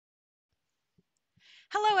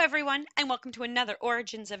Hello everyone, and welcome to another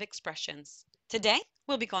Origins of Expressions. Today,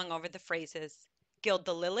 we'll be going over the phrases gild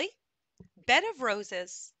the lily, bed of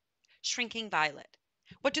roses, shrinking violet.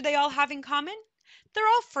 What do they all have in common? They're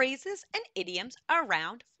all phrases and idioms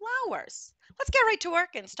around flowers. Let's get right to work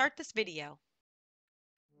and start this video.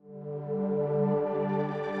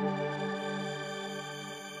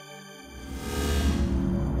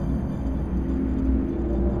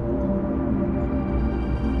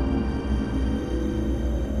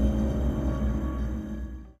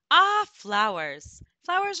 Ah, flowers!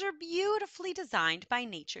 Flowers are beautifully designed by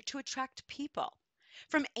nature to attract people.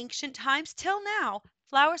 From ancient times till now,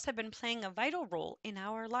 flowers have been playing a vital role in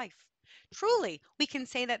our life. Truly, we can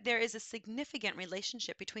say that there is a significant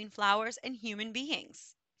relationship between flowers and human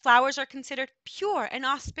beings. Flowers are considered pure and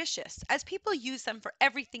auspicious as people use them for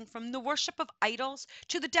everything from the worship of idols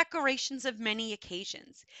to the decorations of many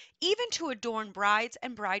occasions, even to adorn brides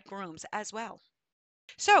and bridegrooms as well.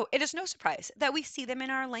 So it is no surprise that we see them in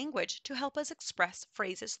our language to help us express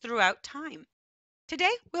phrases throughout time.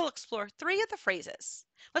 Today, we'll explore three of the phrases.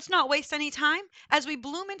 Let's not waste any time as we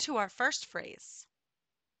bloom into our first phrase.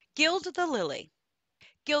 Gild the lily.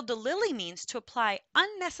 Gild the lily means to apply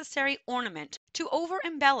unnecessary ornament, to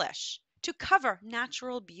over-embellish, to cover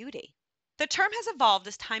natural beauty. The term has evolved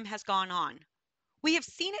as time has gone on. We have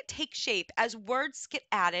seen it take shape as words get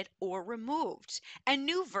added or removed, and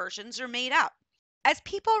new versions are made up. As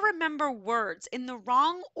people remember words in the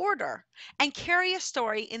wrong order and carry a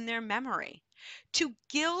story in their memory. To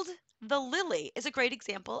gild the lily is a great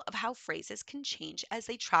example of how phrases can change as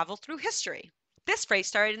they travel through history. This phrase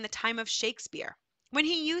started in the time of Shakespeare, when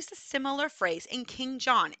he used a similar phrase in King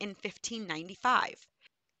John in 1595.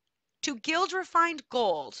 To gild refined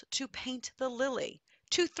gold, to paint the lily,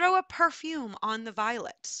 to throw a perfume on the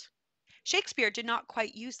violet. Shakespeare did not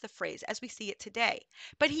quite use the phrase as we see it today,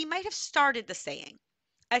 but he might have started the saying.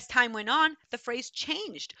 As time went on, the phrase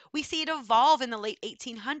changed. We see it evolve in the late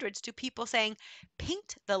 1800s to people saying,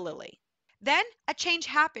 paint the lily. Then a change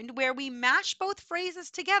happened where we mashed both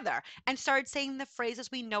phrases together and started saying the phrase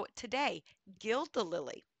as we know it today, gild the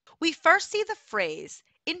lily. We first see the phrase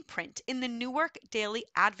in print in the Newark Daily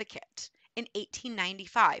Advocate in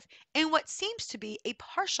 1895 in what seems to be a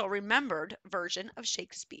partial remembered version of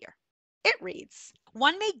Shakespeare. It reads,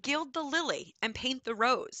 one may gild the lily and paint the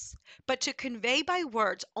rose, but to convey by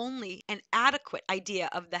words only an adequate idea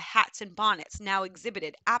of the hats and bonnets now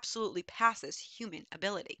exhibited absolutely passes human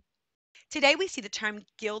ability. Today we see the term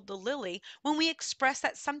gild the lily when we express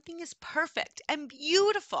that something is perfect and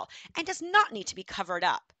beautiful and does not need to be covered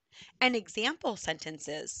up. An example sentence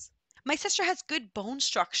is, my sister has good bone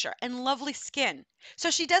structure and lovely skin,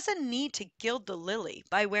 so she doesn't need to gild the lily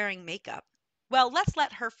by wearing makeup. Well, let's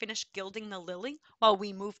let her finish gilding the lily while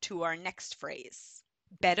we move to our next phrase.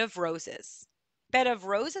 Bed of roses. Bed of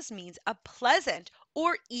roses means a pleasant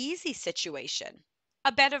or easy situation.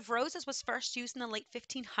 A bed of roses was first used in the late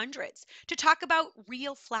 1500s to talk about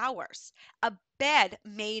real flowers, a bed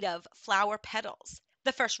made of flower petals.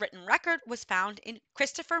 The first written record was found in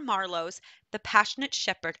Christopher Marlowe's The Passionate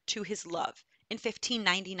Shepherd to His Love in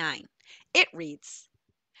 1599. It reads,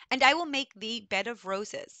 and I will make thee bed of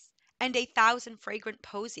roses, and 1,000 fragrant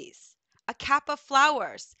posies, a cap of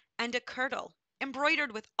flowers, and a kirtle,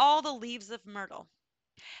 embroidered with all the leaves of myrtle.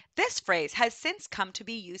 This phrase has since come to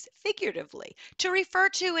be used figuratively to refer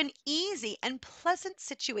to an easy and pleasant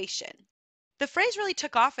situation. The phrase really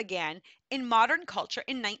took off again in modern culture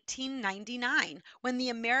in 1999 when the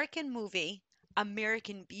American movie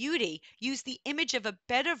American Beauty used the image of a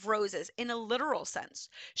bed of roses in a literal sense,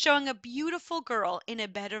 showing a beautiful girl in a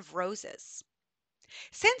bed of roses.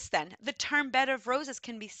 Since then, the term bed of roses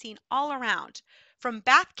can be seen all around, from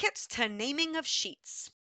bath kits to naming of sheets.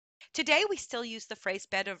 Today, we still use the phrase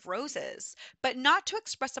bed of roses, but not to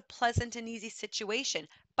express a pleasant and easy situation,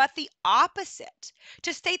 but the opposite,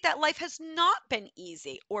 to state that life has not been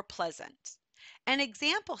easy or pleasant. An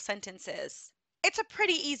example sentence is, it's a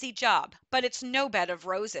pretty easy job, but it's no bed of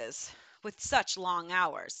roses with such long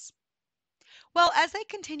hours. Well, as I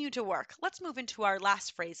continue to work, let's move into our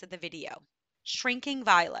last phrase of the video, shrinking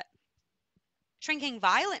violet. Shrinking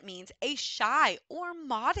violet means a shy or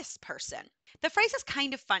modest person. The phrase is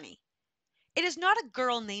kind of funny. It is not a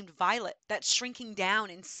girl named Violet that's shrinking down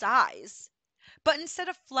in size, but instead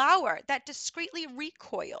a flower that discreetly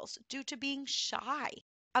recoils due to being shy.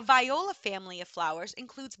 A viola family of flowers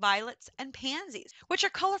includes violets and pansies, which are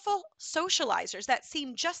colorful socializers that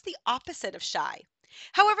seem just the opposite of shy.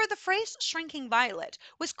 However, the phrase shrinking violet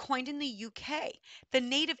was coined in the UK. The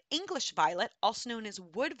native English violet, also known as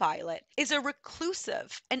wood violet, is a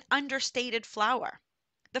reclusive and understated flower.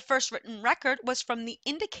 The first written record was from the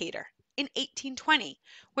Indicator in 1820,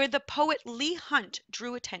 where the poet Leigh Hunt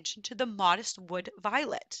drew attention to the modest wood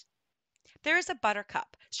violet. There is a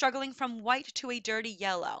buttercup struggling from white to a dirty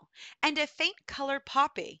yellow, and a faint colored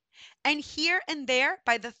poppy, and here and there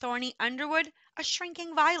by the thorny underwood a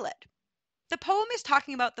shrinking violet. The poem is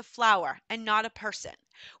talking about the flower and not a person.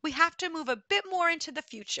 We have to move a bit more into the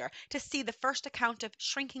future to see the first account of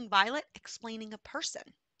shrinking violet explaining a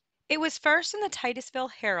person. It was first in the Titusville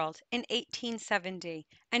Herald in 1870,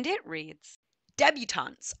 and it reads,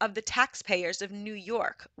 Debutantes of the taxpayers of New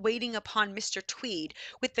York waiting upon Mr. Tweed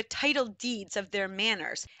with the title deeds of their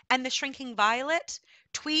manors, and the shrinking violet,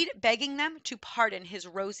 Tweed begging them to pardon his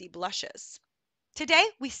rosy blushes. Today,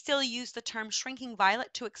 we still use the term shrinking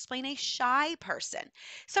violet to explain a shy person,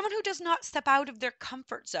 someone who does not step out of their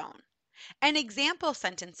comfort zone. An example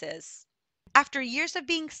sentence is, after years of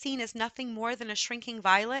being seen as nothing more than a shrinking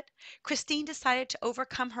violet, Christine decided to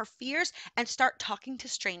overcome her fears and start talking to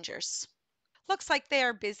strangers. Looks like they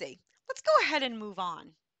are busy. Let's go ahead and move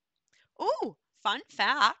on. Ooh, fun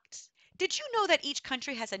fact. Did you know that each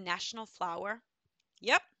country has a national flower?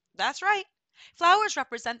 Yep, that's right. Flowers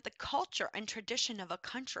represent the culture and tradition of a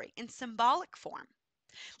country in symbolic form.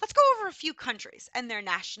 Let's go over a few countries and their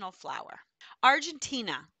national flower.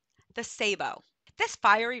 Argentina, the ceibo. This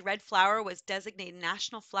fiery red flower was designated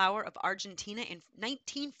National Flower of Argentina in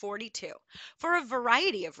 1942 for a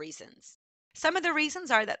variety of reasons. Some of the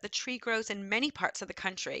reasons are that the tree grows in many parts of the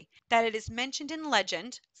country, that it is mentioned in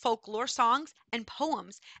legend, folklore songs, and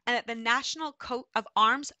poems, and that the national coat of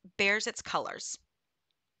arms bears its colors.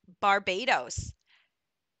 Barbados,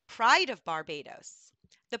 Pride of Barbados.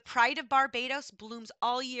 The Pride of Barbados blooms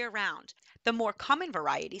all year round. The more common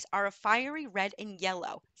varieties are a fiery red and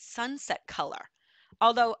yellow, sunset color.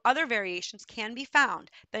 Although other variations can be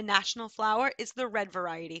found, the national flower is the red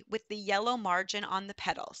variety with the yellow margin on the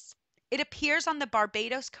petals. It appears on the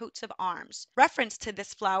Barbados coats of arms. Reference to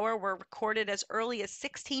this flower were recorded as early as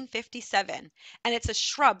 1657, and it's a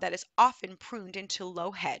shrub that is often pruned into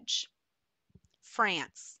low hedge.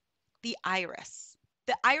 France, the iris.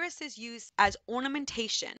 The iris is used as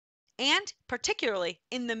ornamentation, and particularly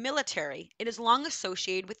in the military, it is long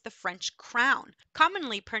associated with the French crown,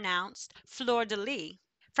 commonly pronounced fleur de lis.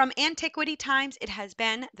 From antiquity times, it has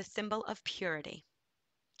been the symbol of purity.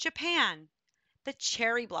 Japan, the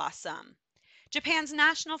cherry blossom. Japan's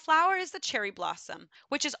national flower is the cherry blossom,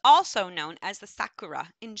 which is also known as the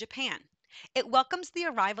sakura in Japan. It welcomes the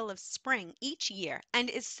arrival of spring each year and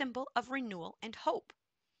is symbol of renewal and hope.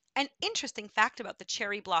 An interesting fact about the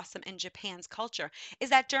cherry blossom in Japan's culture is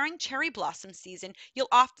that during cherry blossom season, you'll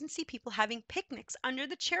often see people having picnics under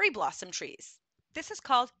the cherry blossom trees. This is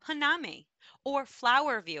called hanami, or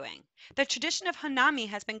flower viewing. The tradition of hanami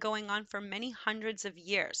has been going on for many hundreds of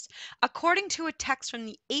years. According to a text from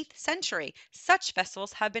the 8th century, such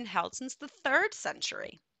festivals have been held since the 3rd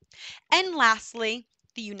century. And lastly,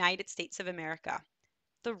 the United States of America,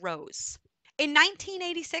 the rose. In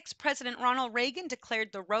 1986, President Ronald Reagan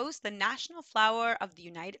declared the rose the national flower of the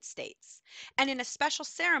United States. And in a special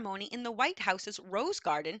ceremony in the White House's Rose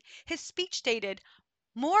Garden, his speech stated,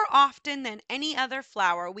 more often than any other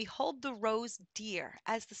flower, we hold the rose dear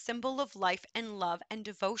as the symbol of life and love and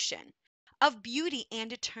devotion, of beauty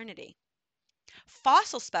and eternity.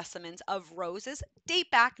 Fossil specimens of roses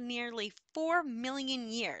date back nearly 4 million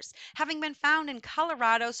years, having been found in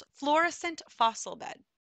Colorado's fluorescent fossil bed.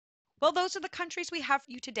 Well, those are the countries we have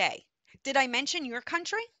for you today. Did I mention your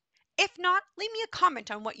country? If not, leave me a comment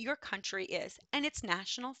on what your country is and its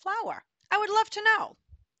national flower. I would love to know.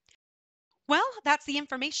 Well, that's the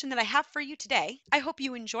information that I have for you today. I hope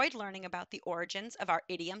you enjoyed learning about the origins of our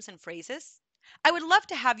idioms and phrases. I would love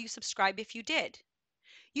to have you subscribe if you did.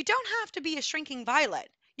 You don't have to be a shrinking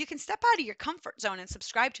violet. You can step out of your comfort zone and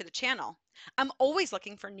subscribe to the channel. I'm always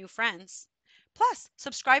looking for new friends. Plus,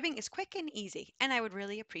 subscribing is quick and easy, and I would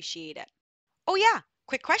really appreciate it. Oh yeah,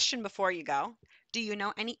 quick question before you go. Do you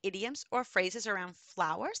know any idioms or phrases around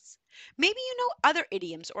flowers? Maybe you know other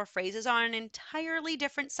idioms or phrases on an entirely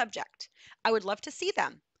different subject. I would love to see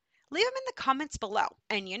them. Leave them in the comments below.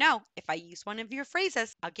 And if I use one of your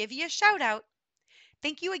phrases, I'll give you a shout out.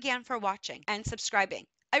 Thank you again for watching and subscribing.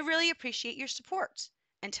 I really appreciate your support.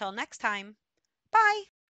 Until next time, bye!